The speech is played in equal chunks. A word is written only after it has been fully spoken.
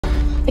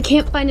I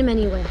can't find him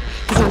anywhere.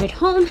 He's not at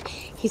home.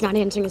 He's not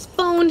answering his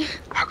phone.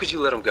 How could you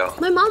let him go?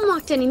 My mom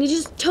walked in and he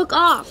just took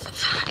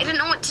off. I didn't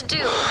know what to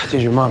do.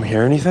 Did your mom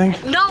hear anything?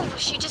 No,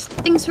 she just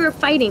thinks we were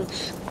fighting.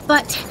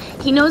 But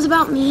he knows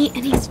about me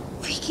and he's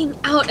freaking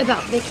out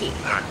about Vicky.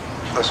 All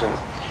right, listen,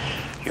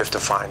 you have to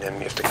find him.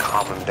 You have to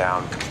calm him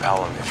down,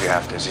 compel him if you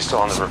have to. Is he still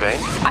on the vervain?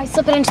 I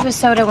slip it into a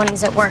soda when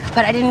he's at work,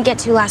 but I didn't get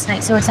to last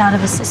night, so it's out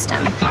of his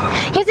system.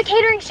 He has a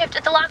catering shift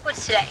at the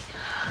Lockwoods today.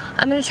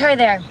 I'm gonna try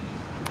there.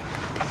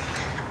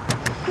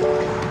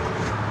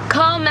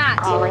 Call Matt.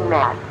 Calling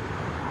Matt.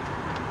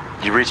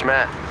 You reach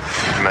Matt.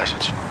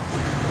 Message.